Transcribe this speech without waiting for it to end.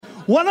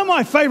One of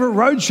my favourite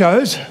road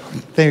shows,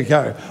 there you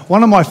go.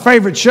 One of my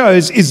favourite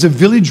shows is the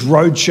Village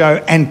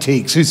Roadshow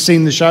Antiques. Who's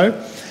seen the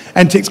show?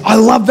 Antiques. I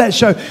love that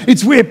show.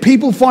 It's where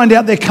people find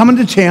out they're coming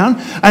to town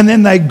and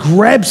then they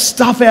grab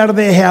stuff out of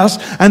their house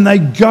and they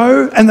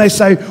go and they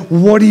say,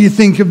 what do you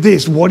think of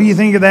this? What do you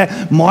think of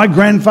that? My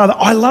grandfather.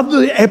 I love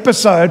the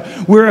episode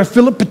where a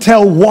Philip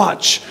Patel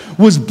watch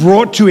was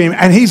brought to him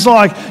and he's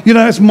like,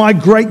 it's my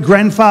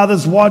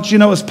great-grandfather's watch. It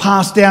was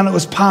passed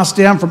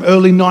down from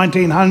early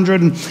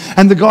 1900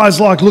 and the guy's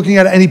like looking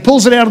at it and he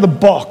pulls it out of the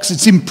box.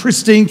 It's in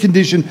pristine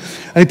condition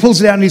and he pulls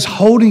it out and he's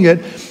holding it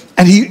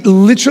and he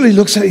literally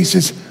looks at it, he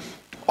says,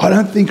 I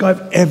don't think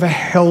I've ever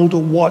held a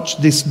watch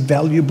this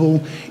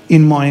valuable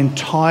in my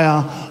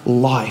entire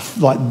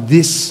life. Like,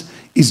 this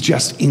is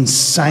just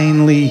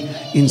insanely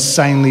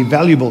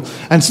valuable.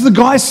 And so the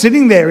guy's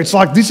sitting there, it's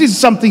like this is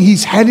something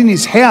he's had in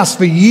his house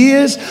for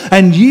years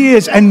and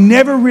years and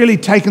never really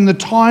taken the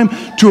time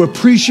to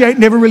appreciate,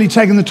 never really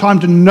taken the time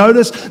to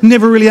notice,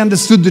 never really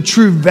understood the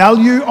true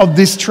value of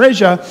this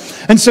treasure.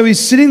 And so he's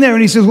sitting there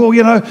and he says, well,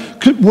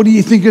 what do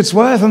you think it's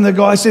worth? And the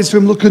guy says to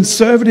him, look,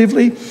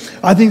 conservatively,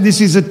 I think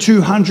this is a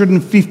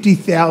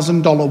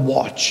 $250,000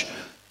 watch.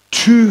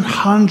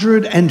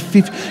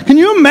 250. Can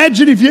you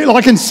imagine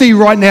I can see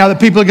right now that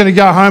people are going to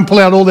go home, pull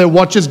out all their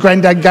watches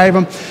Granddad gave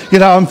them.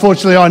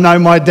 Unfortunately, I know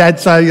my dad,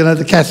 so,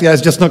 the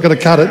Casio's just not going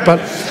to cut it. But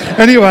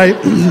anyway,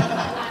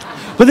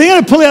 but they're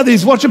going to pull out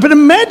these watches. But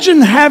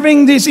imagine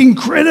having this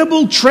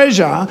incredible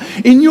treasure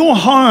in your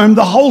home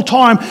the whole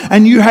time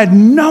and you had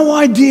no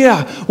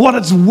idea what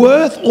it's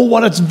worth or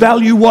what its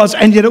value was,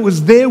 and yet it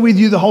was there with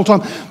you the whole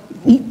time.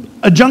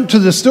 Adjunct to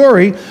the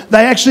story,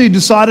 they actually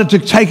decided to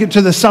take it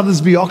to the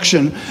Sotheby's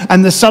auction,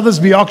 and the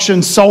Sotheby's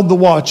auction sold the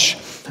watch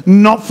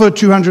not for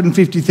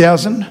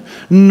 $250,000,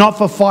 not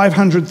for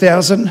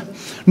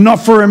 $500,000,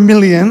 not for $1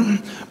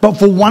 million, but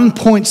for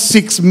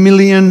 $1.6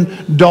 million.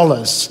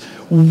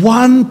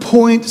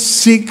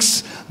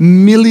 $1.6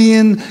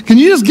 million. Can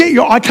you just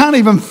I can't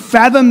even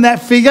fathom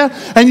that figure.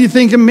 And you're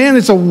thinking, man,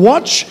 it's a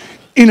watch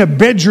in a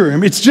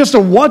bedroom. It's just a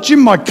watch in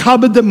my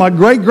cupboard that my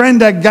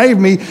great-granddad gave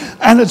me,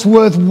 and it's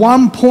worth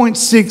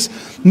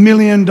 $1.6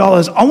 million.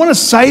 I want to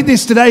say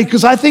this today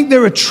because I think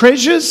there are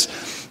treasures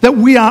that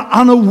we are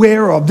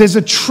unaware of. There's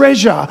a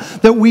treasure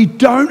that we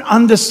don't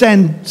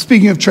understand.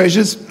 Speaking of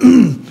treasures,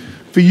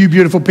 for you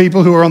beautiful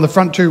people who are on the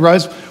front two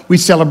rows, we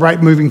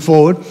celebrate moving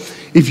forward.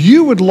 If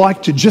you would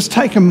like to just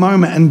take a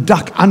moment and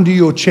duck under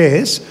your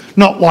chairs,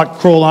 not like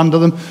crawl under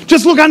them,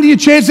 just look under your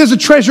chairs. There's a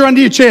treasure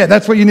under your chair.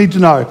 That's what you need to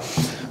know.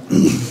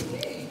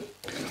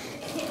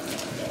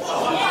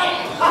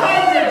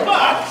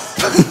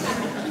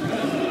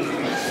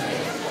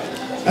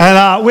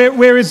 And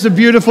where is the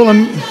beautiful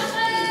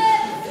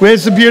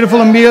where's the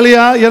beautiful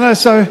Amelia?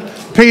 So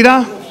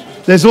Peter,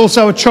 there's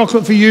also a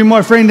chocolate for you,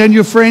 my friend, and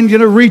your friend.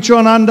 Reach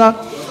on under.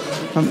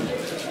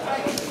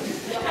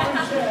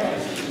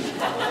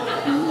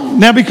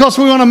 Now, because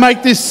we want to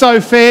make this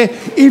so fair,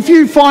 if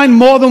you find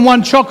more than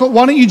one chocolate,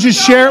 why don't you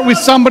just share it with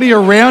somebody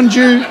around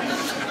you?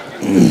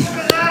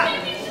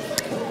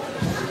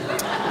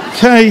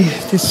 Okay,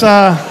 this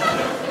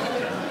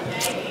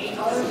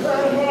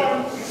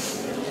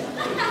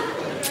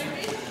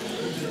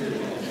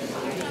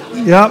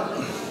Yep.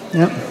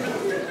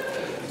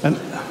 And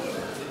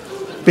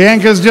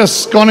Bianca's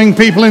just sconning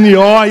people in the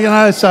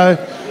eye, so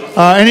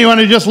anyone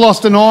who just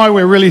lost an eye,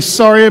 we're really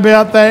sorry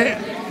about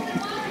that.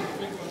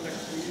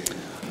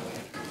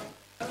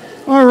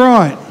 All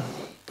right.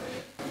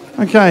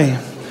 Okay.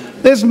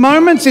 There's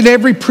moments in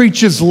every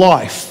preacher's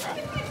life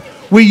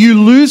where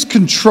you lose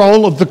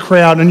control of the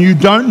crowd and you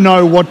don't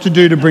know what to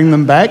do to bring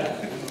them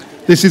back.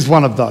 This is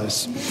one of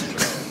those.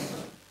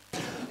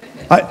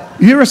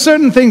 There are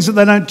certain things that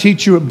they don't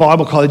teach you at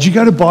Bible college. You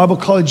go to Bible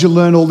college, you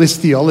learn all this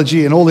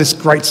theology and all this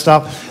great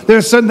stuff. There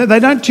are certain that they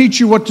don't teach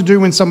you what to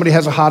do when somebody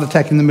has a heart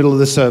attack in the middle of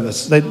the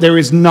service. There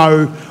is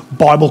no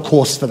Bible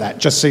course for that,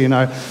 just so you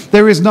know.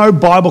 There is no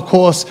Bible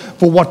course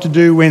for what to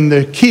do when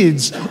the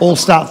kids all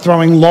start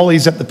throwing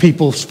lollies at the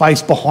people's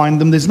face behind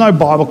them. There's no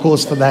Bible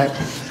course for that.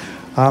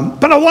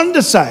 But I wanted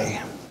to say,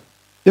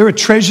 there are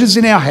treasures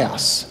in our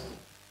house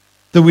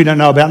that we don't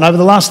know about. And over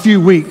the last few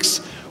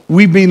weeks,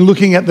 we've been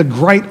looking at the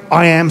great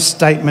I am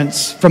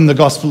statements from the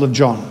Gospel of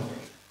John.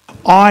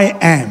 I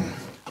am,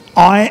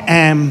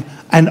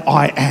 and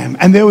I am.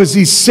 And there was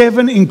these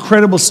 7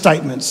 incredible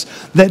statements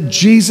that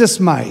Jesus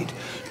made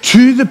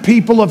to the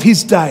people of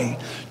his day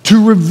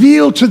to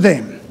reveal to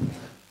them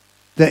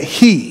that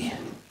he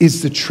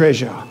is the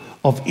treasure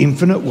of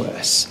infinite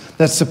worth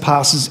that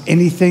surpasses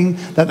anything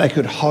that they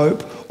could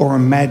hope or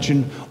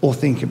imagine or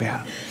think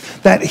about.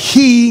 That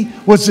he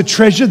was the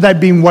treasure they'd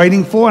been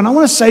waiting for. And I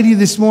want to say to you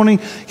this morning,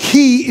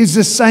 he is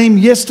the same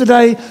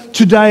yesterday,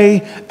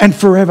 today, and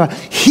forever.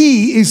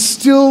 He is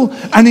still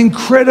an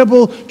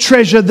incredible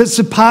treasure that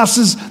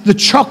surpasses the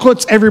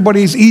chocolates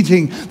everybody's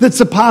eating, that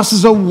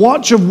surpasses a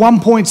watch of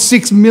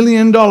 $1.6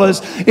 million.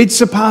 It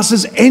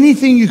surpasses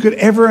anything you could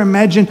ever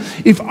imagine.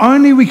 If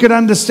only we could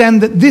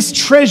understand that this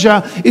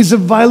treasure is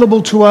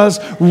available to us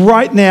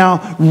right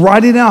now,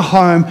 right in our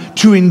home,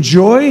 to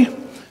enjoy,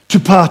 to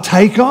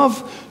partake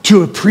of,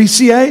 to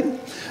appreciate.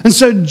 And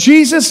so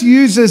Jesus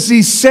uses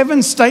these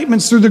 7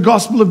 statements through the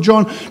Gospel of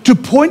John to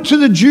point to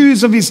the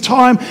Jews of his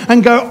time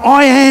and go,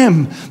 I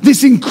am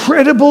this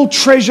incredible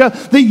treasure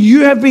that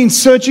you have been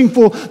searching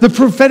for. The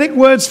prophetic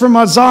words from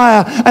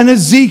Isaiah and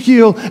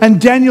Ezekiel and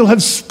Daniel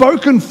have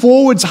spoken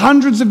forwards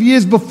hundreds of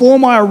years before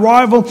my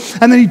arrival.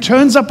 And then he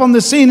turns up on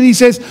the scene and he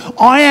says,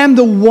 I am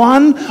the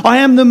one, I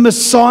am the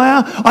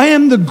Messiah, I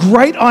am the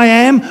great I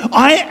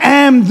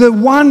am the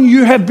one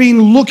you have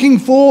been looking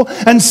for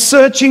and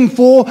searching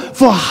for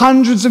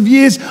hundreds of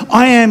years.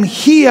 I am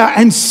here.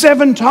 And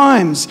 7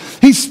 times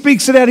he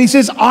speaks it out. He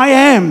says, I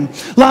am.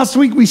 Last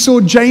week we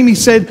saw Jamie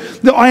said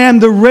that I am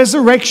the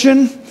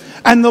resurrection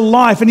and the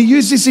life. And he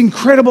used this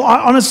incredible,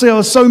 I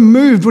was so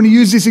moved when he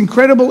used this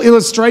incredible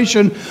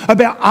illustration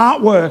about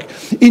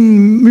artwork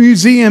in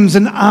museums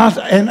and art,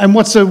 and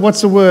what's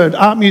the word?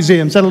 Art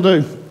museums, that'll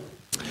do.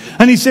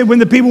 And he said when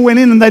the people went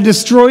in and they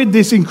destroyed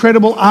this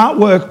incredible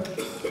artwork,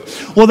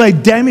 or they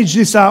damaged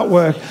this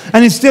artwork,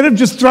 and instead of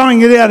just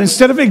throwing it out,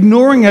 instead of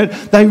ignoring it,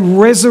 they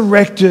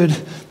resurrected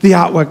the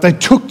artwork. They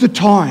took the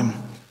time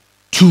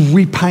to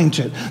repaint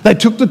it. They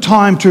took the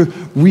time to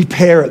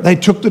repair it. They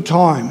took the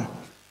time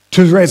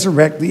to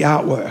resurrect the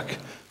artwork.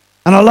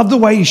 And I love the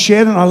way he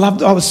shared it. I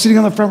was sitting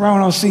on the front row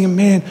and I was thinking,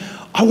 man,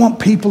 I want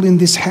people in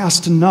this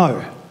house to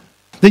know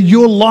that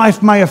your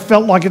life may have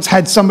felt like it's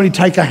had somebody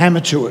take a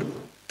hammer to it.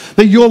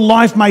 That your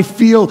life may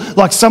feel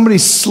like somebody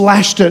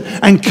slashed it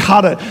and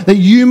cut it. That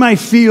you may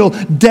feel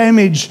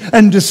damaged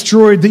and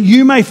destroyed. That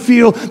you may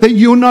feel that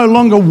you're no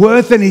longer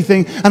worth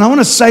anything. And I want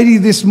to say to you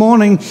this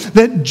morning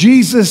that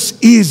Jesus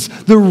is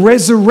the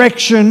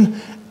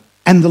resurrection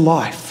and the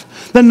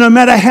life. That no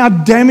matter how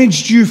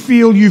damaged you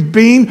feel you've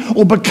been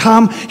or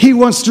become, he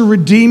wants to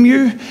redeem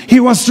you. He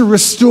wants to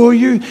restore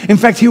you. In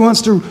fact, he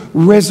wants to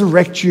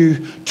resurrect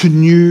you to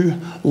new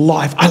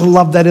life. I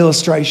love that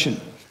illustration.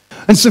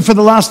 And so for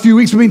the last few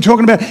weeks we've been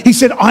talking about, he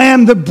said, I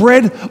am the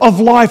bread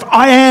of life.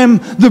 I am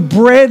the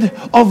bread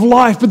of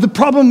life. But the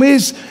problem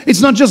is,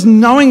 it's not just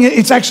knowing it,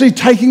 it's actually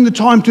taking the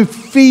time to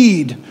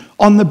feed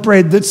on the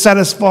bread that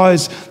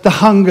satisfies the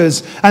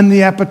hungers and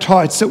the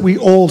appetites that we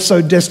all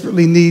so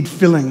desperately need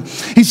filling.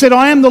 He said,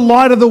 I am the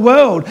light of the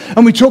world.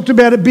 And we talked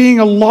about it being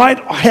a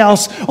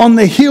lighthouse on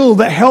the hill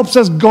that helps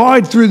us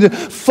guide through the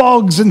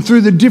fogs and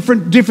through the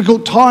different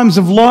difficult times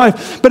of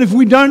life. But if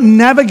we don't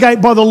navigate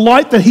by the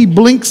light that he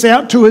blinks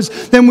out to us,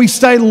 then we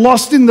stay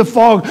lost in the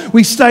fog.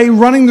 We stay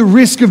running the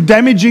risk of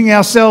damaging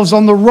ourselves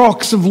on the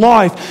rocks of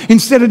life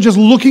instead of just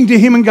looking to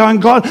him and going,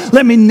 God,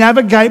 let me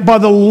navigate by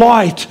the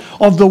light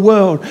of the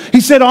world. He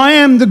said, I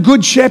am the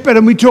good shepherd.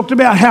 And we talked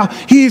about how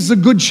he is the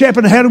good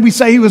shepherd. How did we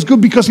say he was good?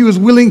 Because he was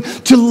willing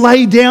to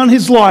lay down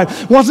his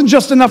life. It wasn't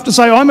just enough to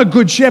say, I'm a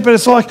good shepherd.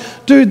 It's like,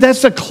 dude,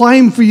 that's a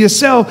claim for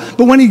yourself.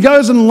 But when he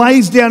goes and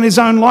lays down his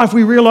own life,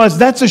 we realize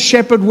that's a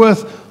shepherd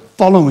worth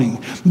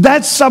following.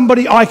 That's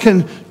somebody I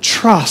can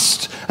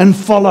trust and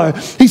follow.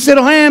 He said,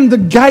 I am the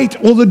gate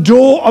or the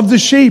door of the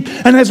sheep.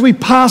 And as we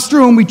pass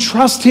through and we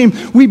trust him,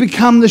 we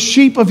become the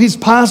sheep of his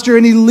pasture,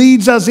 and he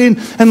leads us in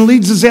and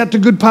leads us out to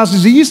good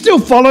pastures. Are you still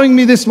following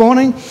me this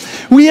morning?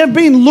 We have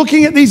been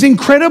looking at these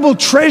incredible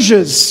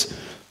treasures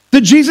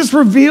that Jesus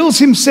reveals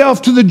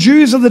himself to the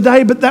Jews of the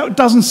day, but that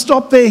doesn't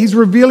stop there. He's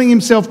revealing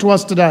himself to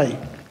us today.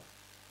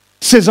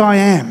 He says, I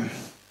am.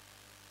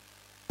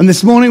 And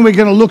this morning we're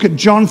going to look at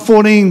John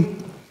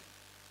 14,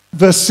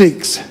 verse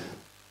 6,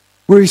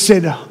 where he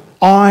said,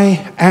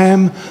 I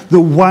am the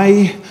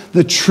way,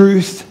 the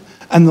truth,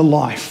 and the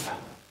life.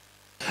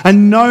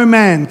 And no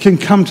man can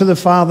come to the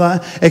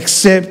Father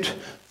except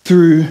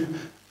through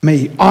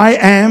me. I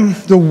am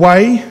the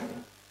way,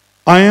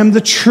 I am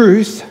the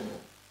truth,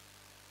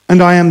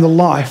 and I am the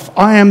life.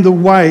 I am the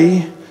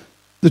way,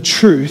 the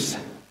truth,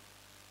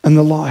 and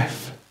the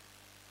life.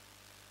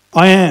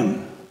 I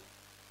am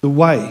the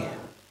way,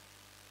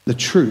 the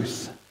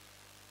truth,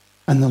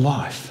 and the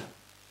life.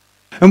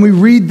 And we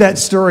read that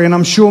story, and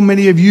I'm sure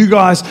many of you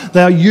guys,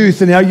 our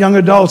youth and our young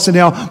adults and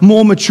our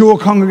more mature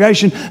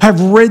congregation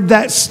have read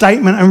that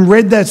statement and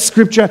read that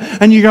scripture,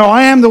 and you go,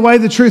 I am the way,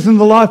 the truth, and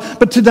the life.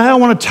 But today I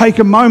want to take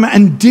a moment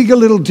and dig a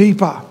little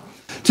deeper.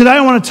 Today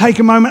I want to take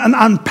a moment and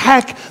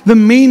unpack the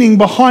meaning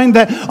behind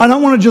that. I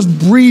don't want to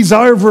just breeze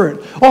over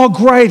it. Oh,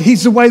 great,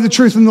 he's the way, the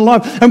truth, and the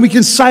life. And we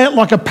can say it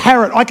like a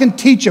parrot. I can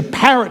teach a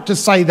parrot to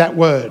say that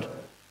word,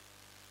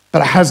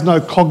 but it has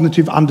no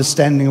cognitive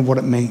understanding of what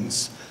it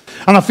means.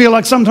 And I feel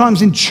like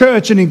sometimes in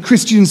church and in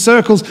Christian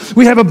circles,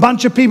 we have a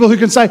bunch of people who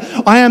can say,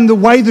 I am the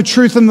way, the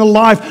truth, and the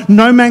life.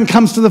 No man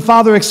comes to the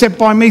Father except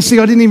by me. See,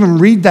 I didn't even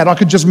read that. I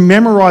could just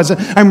memorize it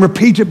and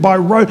repeat it by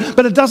rote.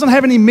 But it doesn't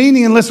have any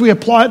meaning unless we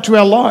apply it to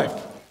our life.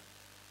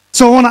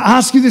 So I want to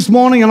ask you this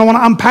morning, and I want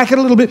to unpack it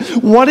a little bit.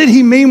 What did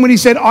he mean when he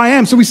said, I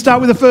am? So we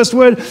start with the first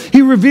word.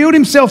 He revealed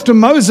himself to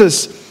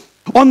Moses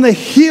on the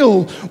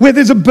hill where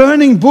there's a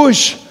burning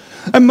bush.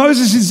 And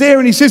Moses is there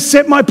and he says,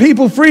 set my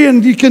people free.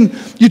 And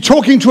you're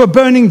talking to a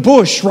burning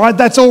bush, right?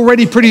 That's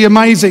already pretty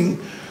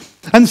amazing.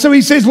 And so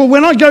he says, well,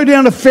 when I go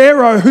down to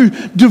Pharaoh, who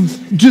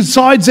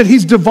decides that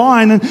he's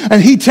divine and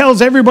he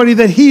tells everybody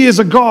that he is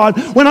a God,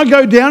 when I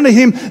go down to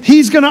him,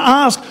 he's going to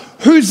ask,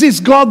 who's this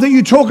God that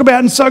you talk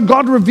about? And so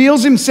God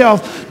reveals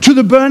himself through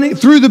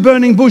the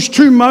burning bush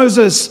to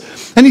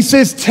Moses. And he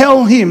says,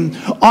 tell him,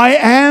 I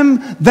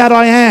am that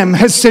I am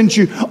has sent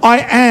you. I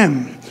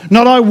am.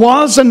 Not I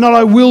was and not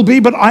I will be,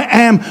 but I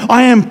am.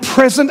 I am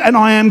present and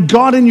I am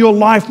God in your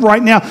life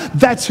right now.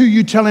 That's who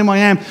you tell him I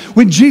am.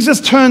 When Jesus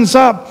turns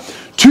up,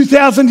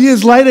 2,000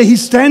 years later, he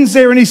stands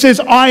there and he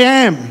says, I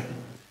am.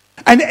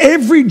 And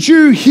every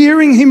Jew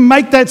hearing him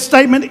make that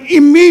statement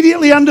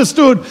immediately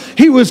understood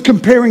he was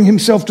comparing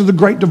himself to the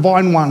great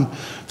divine one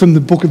from the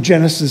book of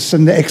Genesis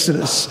and the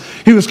Exodus.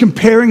 He was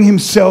comparing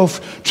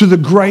himself to the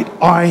great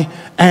I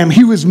am.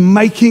 He was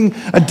making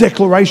a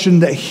declaration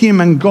that him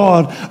and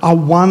God are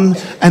one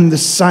and the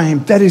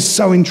same. That is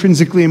so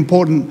intrinsically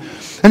important.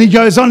 And he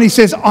goes on, he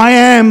says, I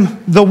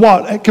am the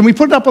what? Can we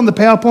put it up on the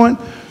PowerPoint?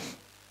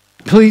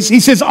 Please. He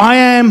says, I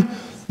am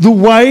the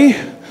way,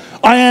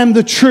 I am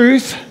the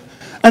truth,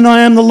 and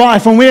I am the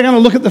life. And we're going to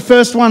look at the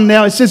first one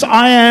now. It says,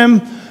 I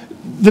am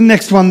the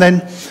next one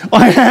then.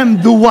 I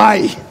am the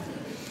way.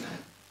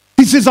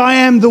 He says, I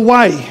am the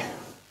way.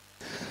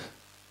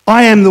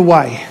 I am the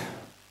way.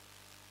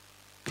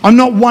 I'm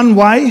not one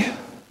way.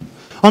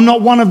 I'm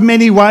not one of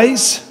many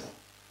ways.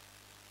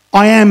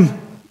 I am,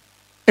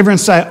 everyone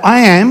say, I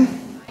am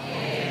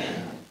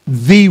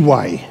the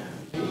way.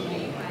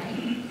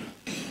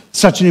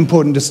 Such an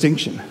important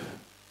distinction.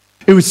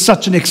 It was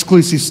such an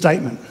exclusive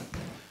statement.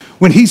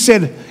 When he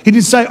said, he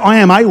didn't say, I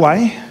am a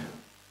way.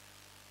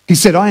 He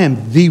said, I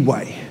am the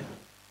way,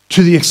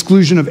 to the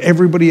exclusion of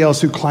everybody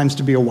else who claims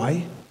to be a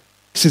way.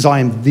 He says, I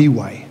am the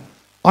way.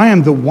 I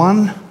am the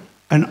one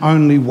and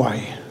only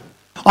way.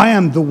 I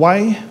am the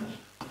way,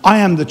 I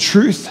am the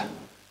truth,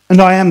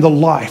 and I am the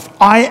life.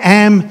 I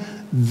am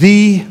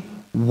the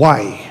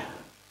way.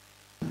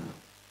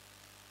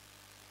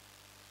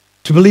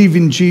 To believe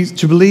in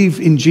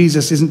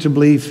Jesus isn't to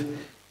believe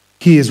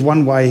he is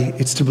one way,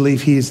 it's to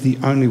believe he is the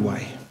only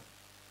way.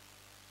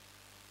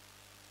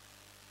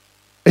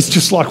 It's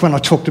just like when I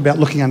talked about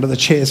looking under the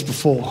chairs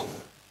before.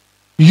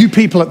 You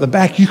people at the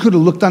back, you could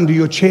have looked under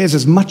your chairs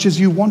as much as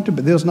you wanted,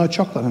 but there was no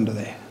chocolate under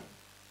there.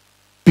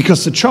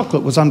 Because the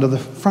chocolate was under the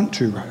front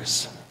two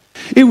rows.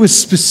 It was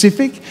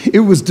specific, it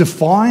was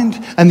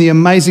defined, and the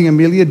amazing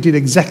Amelia did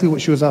exactly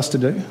what she was asked to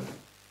do.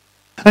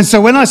 And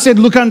so when I said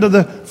look under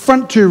the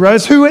front two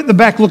rows, who at the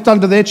back looked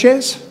under their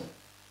chairs?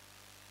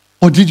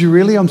 Or did you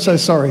really? I'm so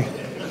sorry.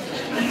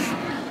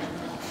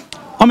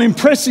 I'm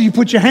impressed that you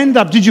put your hand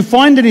up. Did you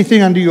find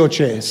anything under your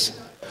chairs?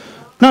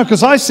 No,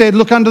 because I said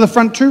look under the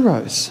front two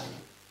rows.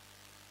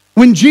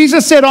 When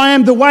Jesus said, I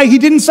am the way, he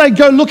didn't say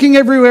go looking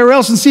everywhere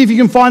else and see if you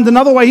can find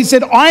another way. He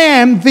said, I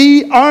am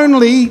the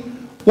only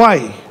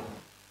way.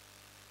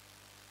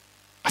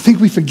 I think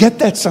we forget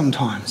that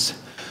sometimes.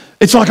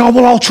 It's like, oh,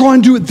 well, I'll try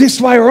and do it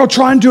this way or I'll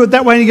try and do it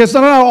that way. And he goes,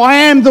 no, I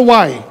am the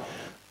way.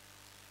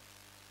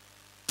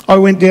 I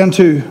went down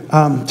to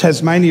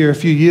Tasmania a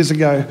few years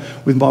ago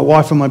with my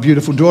wife and my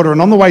beautiful daughter. And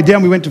on the way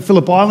down, we went to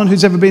Phillip Island.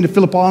 Who's ever been to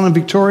Phillip Island,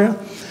 Victoria?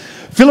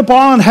 Phillip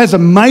Island has a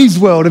maze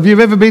world. Have you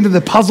ever been to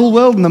the puzzle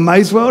world and the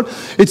maze world?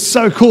 It's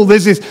so cool.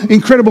 There's this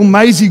incredible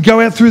maze. You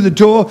go out through the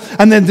door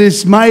and then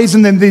there's maze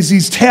and then there's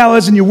these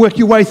towers and you work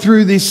your way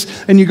through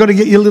this and you've got to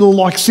get your little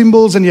like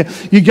symbols and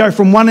you go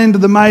from one end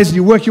of the maze and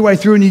you work your way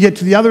through and you get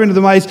to the other end of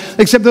the maze.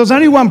 Except there was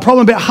only one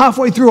problem. About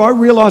halfway through, I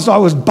realised I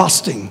was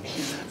busting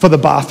for the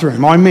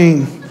bathroom. I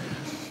mean,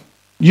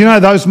 you know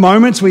those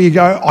moments where you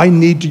go, I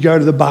need to go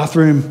to the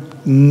bathroom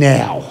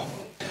now.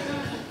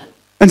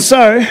 And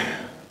so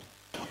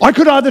I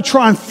could either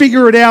try and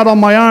figure it out on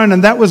my own,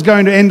 and that was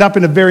going to end up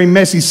in a very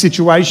messy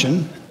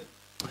situation,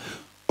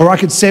 or I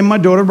could send my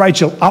daughter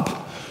Rachel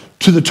up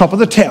to the top of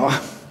the tower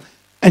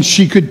and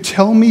she could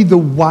tell me the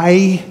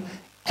way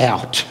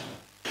out.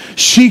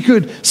 She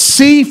could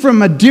see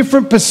from a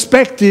different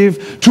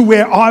perspective to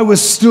where I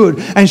was stood,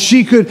 and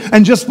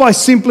just by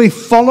simply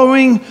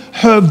following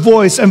her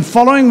voice and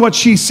following what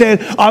she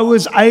said, I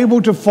was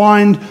able to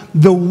find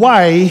the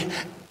way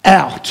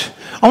out.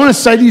 I want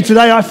to say to you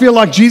today, I feel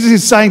like Jesus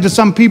is saying to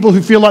some people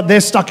who feel like they're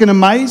stuck in a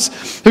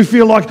maze, who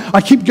feel like I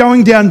keep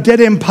going down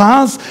dead-end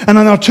paths, and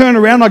then I turn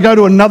around, I go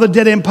to another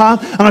dead-end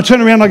path, and I turn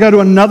around, I go to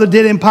another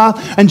dead-end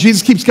path, and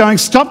Jesus keeps going,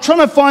 stop trying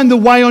to find the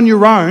way on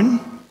your own.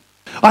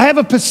 I have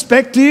a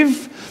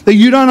perspective that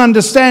you don't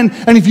understand,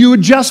 and if you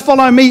would just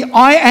follow me,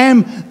 I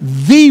am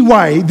the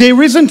way.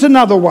 There isn't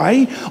another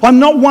way. I'm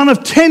not one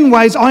of 10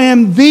 ways. I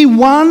am the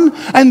one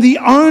and the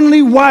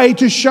only way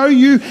to show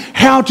you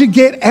how to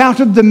get out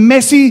of the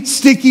messy,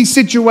 sticky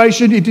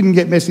situation. It didn't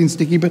get messy and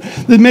sticky, but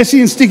the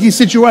messy and sticky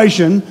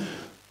situation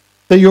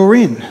that you're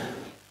in.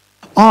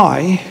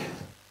 I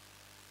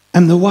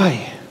am the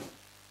way.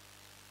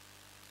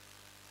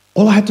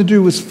 All I had to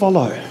do was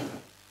follow.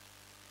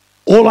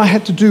 All I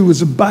had to do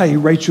was obey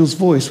Rachel's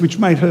voice, which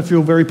made her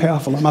feel very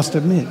powerful, I must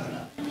admit.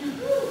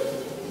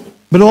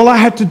 But all I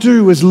had to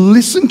do was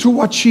listen to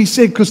what she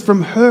said, because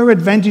from her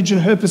advantage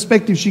and her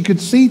perspective, she could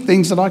see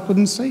things that I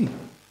couldn't see.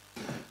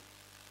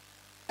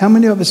 How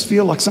many of us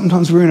feel like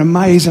sometimes we're in a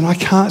maze and I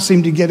can't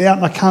seem to get out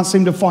and I can't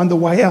seem to find the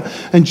way out?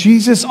 And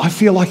Jesus, I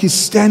feel like he's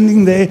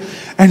standing there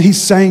and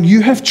he's saying,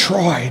 you have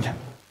tried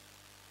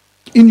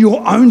in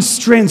your own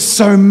strength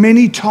so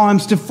many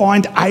times to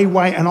find a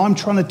way. And I'm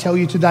trying to tell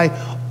you today,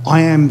 I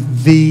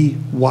am the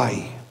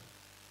way.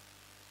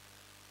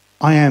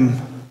 I am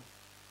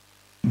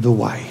the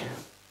way.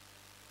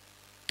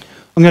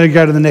 I'm going to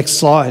go to the next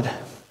slide.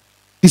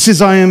 He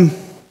says, I am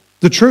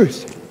the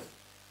truth.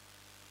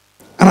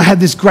 And I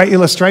had this great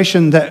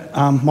illustration that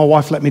my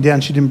wife let me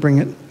down. She didn't bring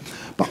it.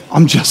 But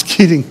I'm just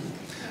kidding.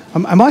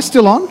 Am I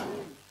still on?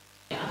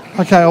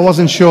 Okay, I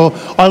wasn't sure.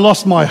 I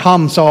lost my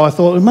hum, so I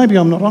thought maybe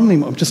I'm not on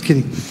anymore. I'm just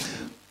kidding.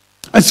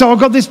 And so I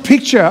got this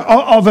picture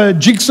of a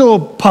jigsaw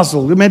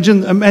puzzle.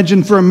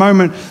 Imagine for a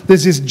moment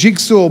there's this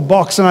jigsaw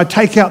box and I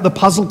take out the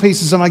puzzle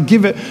pieces and I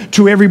give it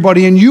to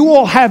everybody and you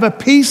all have a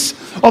piece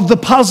of the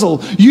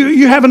puzzle.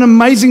 You have an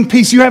amazing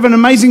piece. You have an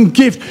amazing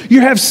gift.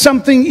 You have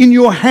something in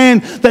your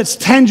hand that's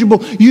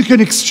tangible. You can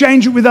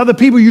exchange it with other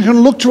people. You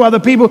can look to other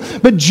people.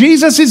 But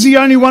Jesus is the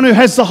only one who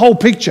has the whole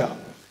picture.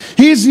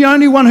 He is the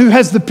only one who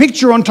has the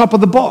picture on top of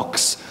the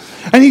box.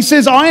 And he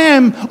says, I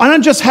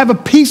don't just have a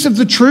piece of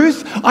the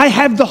truth, I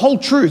have the whole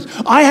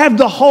truth. I have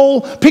the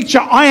whole picture.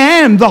 I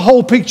am the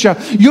whole picture.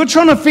 You're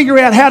trying to figure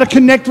out how to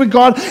connect with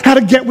God, how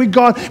to get with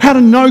God, how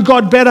to know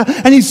God better.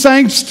 And he's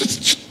saying,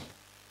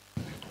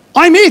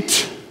 I'm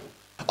it.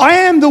 I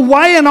am the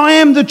way and I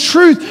am the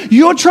truth.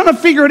 You're trying to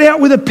figure it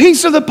out with a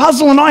piece of the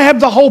puzzle and I have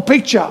the whole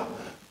picture.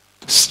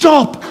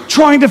 Stop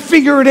trying to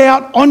figure it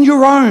out on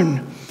your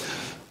own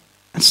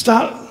and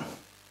start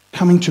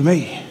coming to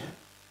me.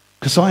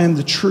 Because I am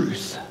the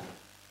truth.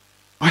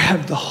 I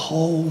have the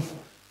whole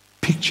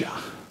picture.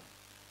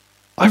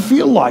 I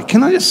feel like,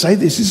 can I just say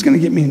this? This is going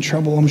to get me in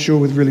trouble, I'm sure,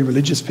 with really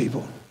religious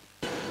people.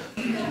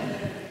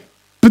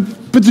 But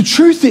the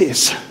truth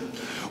is,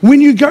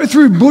 when you go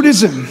through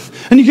Buddhism,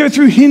 and you go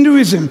through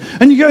Hinduism,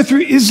 and you go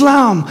through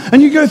Islam,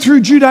 and you go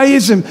through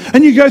Judaism,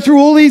 and you go through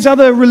all these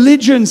other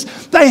religions,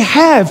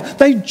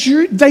 they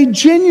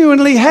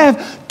genuinely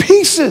have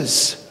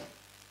pieces.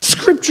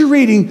 Scripture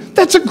reading,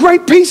 that's a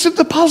great piece of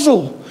the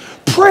puzzle.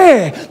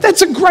 Prayer,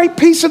 that's a great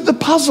piece of the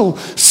puzzle.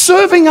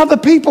 Serving other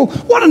people,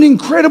 what an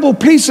incredible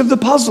piece of the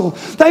puzzle.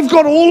 They've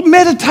got all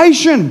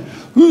meditation,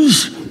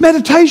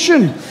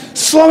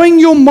 slowing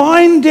your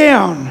mind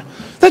down.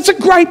 That's a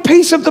great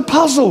piece of the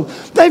puzzle.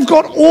 They've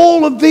got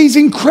all of these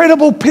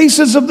incredible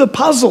pieces of the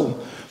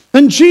puzzle.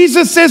 And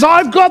Jesus says,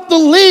 I've got the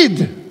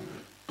lid.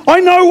 I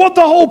know what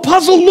the whole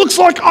puzzle looks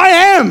like. I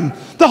am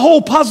the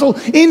whole puzzle.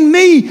 In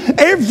me,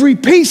 every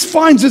piece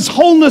finds its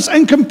wholeness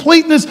and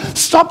completeness.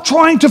 Stop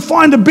trying to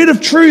find a bit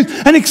of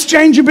truth and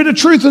exchange a bit of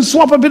truth and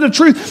swap a bit of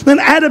truth and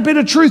add a bit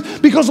of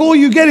truth, because all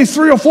you get is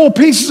 3 or 4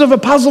 pieces of a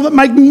puzzle that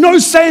make no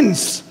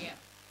sense. Yeah.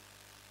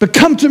 But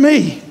come to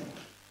me,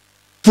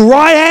 for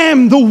I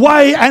am the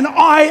way and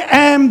I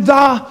am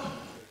the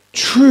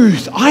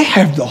truth. I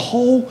have the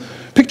whole.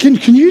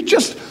 Can you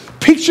just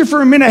picture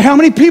for a minute, how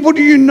many people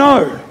do you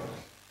know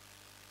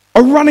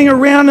are running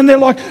around and they're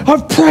like,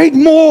 I've prayed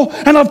more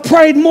and I've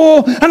prayed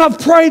more and I've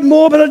prayed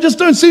more, but I just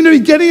don't seem to be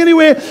getting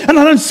anywhere and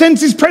I don't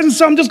sense his presence,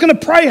 so I'm just going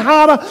to pray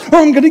harder, or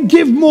I'm going to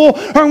give more,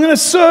 or I'm going to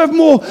serve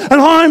more,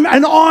 and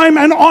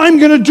I'm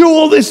going to do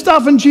all this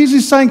stuff. And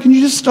Jesus is saying, can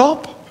you just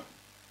stop?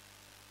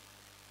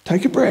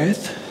 Take a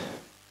breath.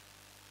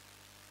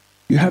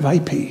 You have a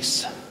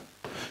piece.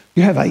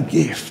 You have a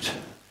gift.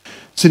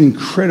 It's an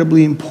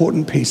incredibly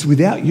important piece.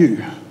 Without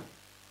you,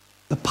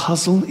 the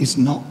puzzle is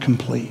not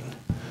complete.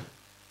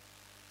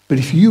 But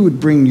if you would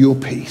bring your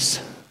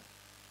peace,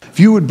 if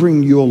you would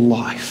bring your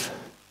life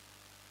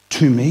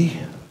to me,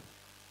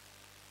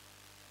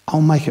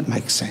 I'll make it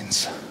make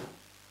sense.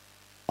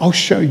 I'll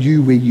show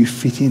you where you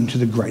fit into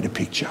the greater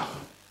picture.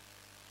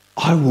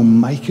 I will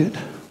make it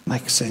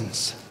make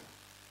sense.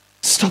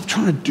 Stop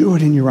trying to do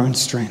it in your own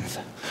strength.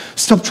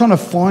 Stop trying to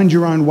find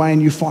your own way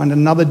and you find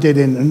another dead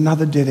end,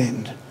 another dead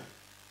end.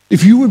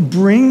 If you would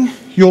bring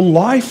your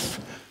life,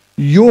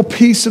 your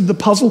piece of the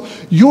puzzle,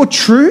 your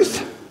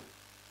truth,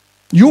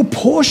 your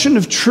portion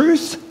of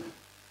truth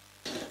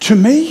to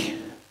me,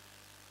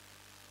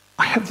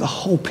 I have the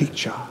whole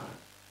picture.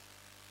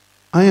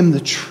 I am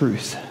the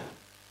truth.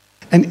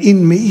 And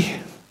in me,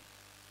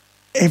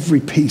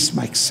 every piece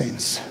makes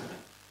sense.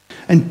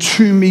 And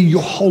to me,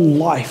 your whole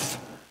life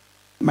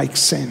makes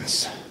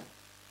sense.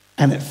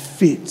 And it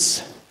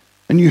fits.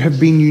 And you have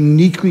been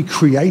uniquely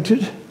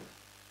created.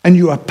 And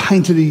you are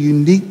painted a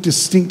unique,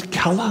 distinct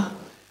colour.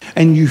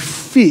 And you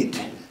fit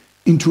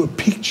into a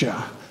picture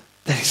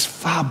that is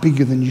far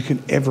bigger than you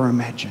can ever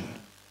imagine.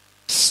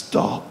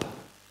 Stop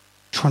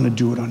trying to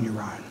do it on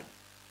your own.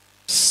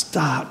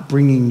 Start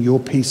bringing your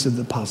piece of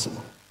the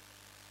puzzle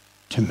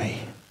to me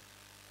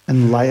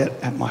and lay it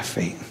at my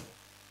feet.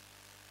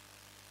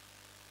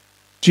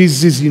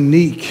 Jesus is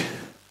unique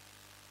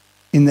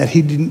in that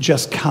he didn't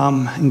just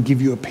come and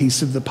give you a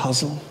piece of the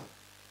puzzle.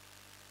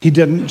 He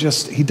doesn't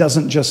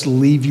just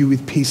leave you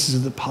with pieces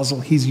of the puzzle.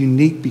 He's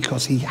unique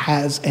because he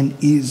has and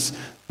is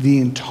the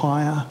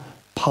entire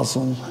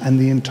puzzle and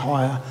the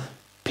entire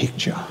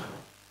picture.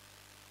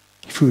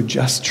 if we would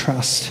just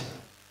trust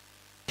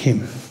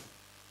him.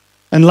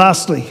 And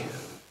lastly,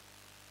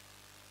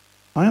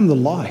 I am the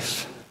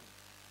life.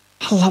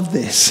 I love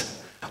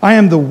this. I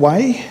am the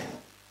way,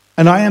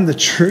 and I am the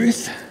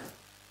truth,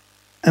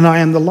 and I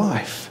am the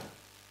life.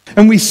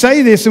 And we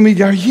say this and we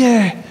go,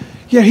 yeah,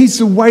 he's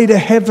the way to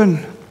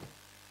heaven.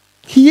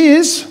 He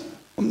is.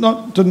 I'm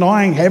not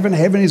denying heaven.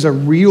 Heaven is a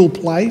real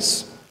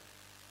place.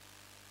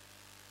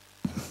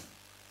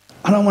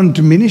 I don't want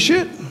to diminish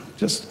it.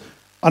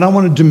 I don't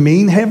want to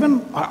demean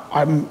heaven.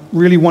 I'm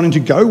really wanting to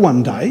go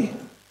one day.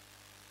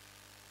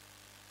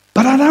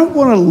 But I don't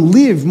want to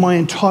live my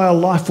entire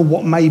life for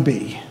what may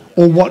be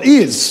or what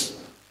is.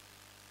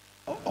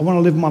 I want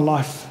to live my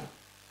life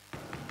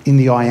in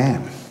the I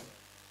am.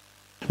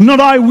 Not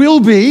I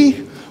will be.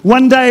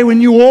 One day when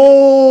you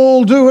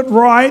all do it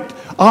right,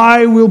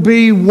 I will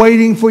be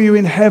waiting for you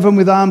in heaven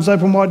with arms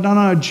open wide.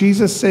 No.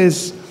 Jesus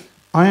says,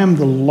 I am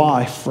the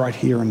life right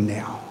here and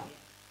now.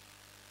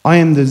 I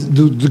am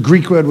the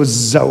Greek word was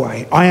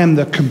zoe. I am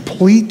the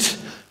complete,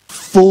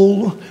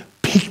 full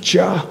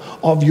picture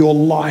of your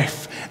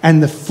life.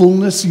 And the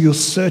fullness you're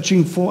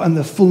searching for and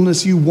the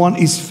fullness you want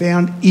is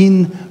found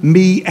in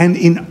me and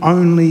in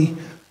only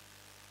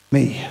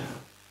me.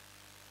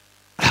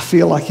 I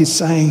feel like he's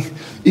saying,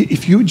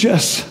 if you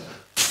just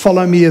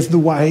follow me as the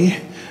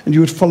way and you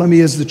would follow me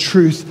as the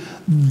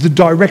truth, the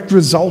direct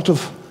result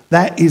of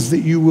that is that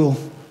you will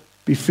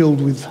be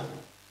filled with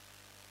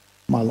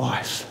my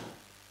life.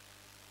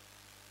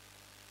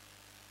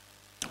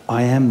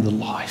 I am the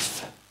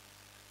life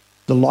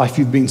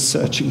you've been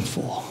searching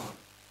for,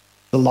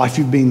 the life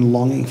you've been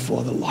longing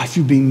for, the life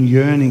you've been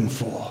yearning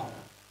for.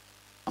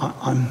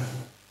 I'm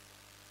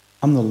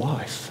the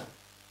life.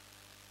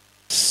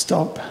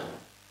 Stop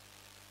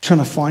trying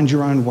to find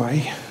your own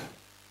way.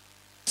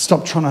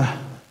 Stop trying to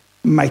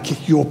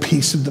make your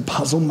piece of the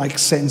puzzle make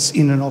sense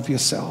in and of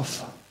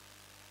yourself.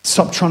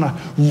 Stop trying to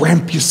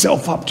ramp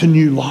yourself up to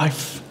new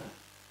life.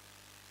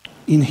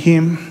 In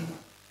him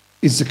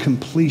is the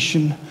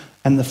completion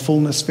and the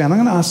fullness found. I'm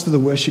going to ask for the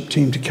worship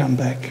team to come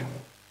back.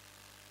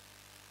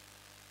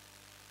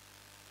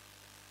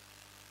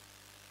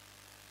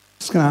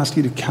 Just going to ask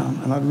you to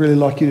come, and I'd really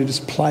like you to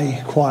just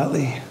play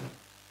quietly.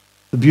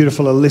 The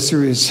beautiful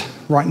Alyssa is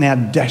right now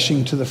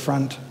dashing to the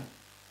front.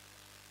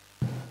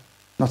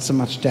 Not so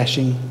much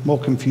dashing, more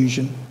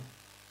confusion.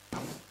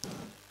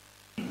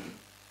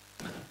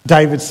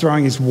 David's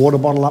throwing his water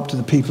bottle up to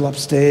the people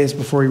upstairs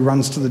before he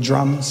runs to the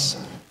drums.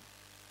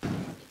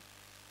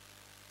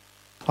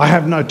 I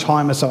have no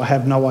timer, so I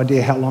have no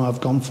idea how long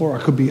I've gone for.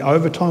 I could be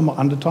overtime or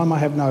undertime. I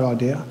have no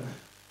idea.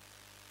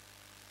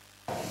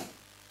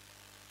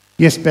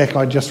 Yes, Beck,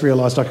 I just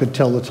realised I could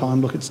tell the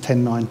time. Look, it's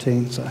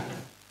 10:19, so...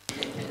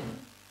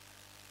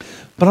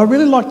 But I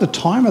really like the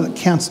timer that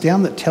counts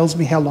down, that tells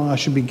me how long I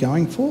should be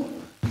going for.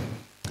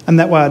 And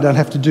that way I don't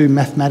have to do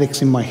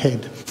mathematics in my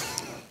head.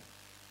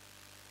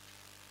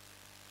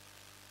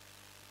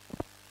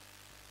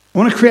 I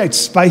want to create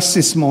space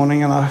this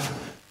morning, and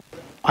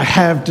I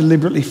have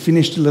deliberately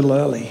finished a little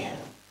early.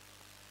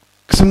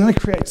 Because I'm going to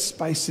create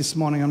space this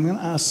morning. I'm going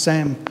to ask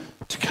Sam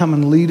to come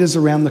and lead us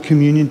around the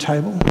communion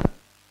table.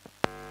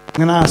 I'm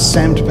going to ask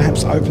Sam to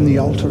perhaps open the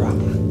altar up.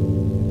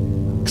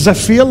 Because I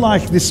feel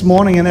like this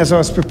morning, and as I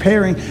was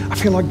preparing, I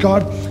feel like,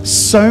 God,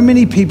 so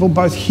many people,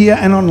 both here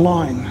and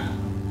online,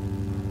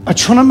 are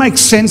trying to make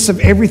sense of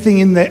everything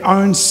in their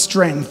own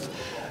strength.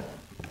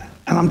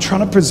 And I'm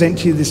trying to present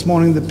to you this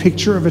morning the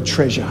picture of a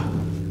treasure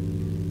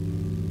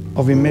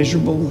of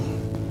immeasurable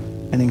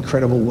and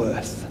incredible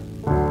worth.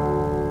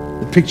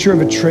 The picture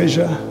of a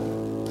treasure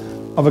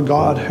of a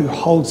God who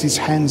holds his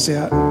hands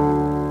out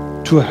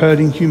to a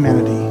hurting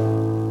humanity.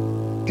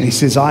 And he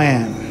says, I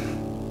am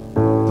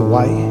the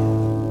way,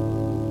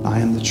 I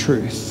am the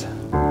truth,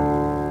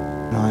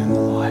 and I am the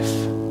life.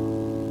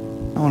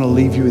 I want to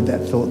leave you with that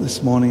thought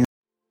this morning.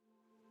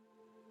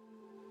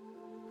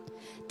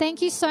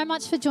 Thank you so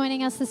much for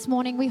joining us this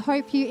morning. We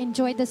hope you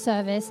enjoyed the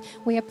service.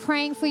 We are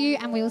praying for you,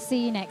 and we will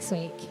see you next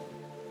week.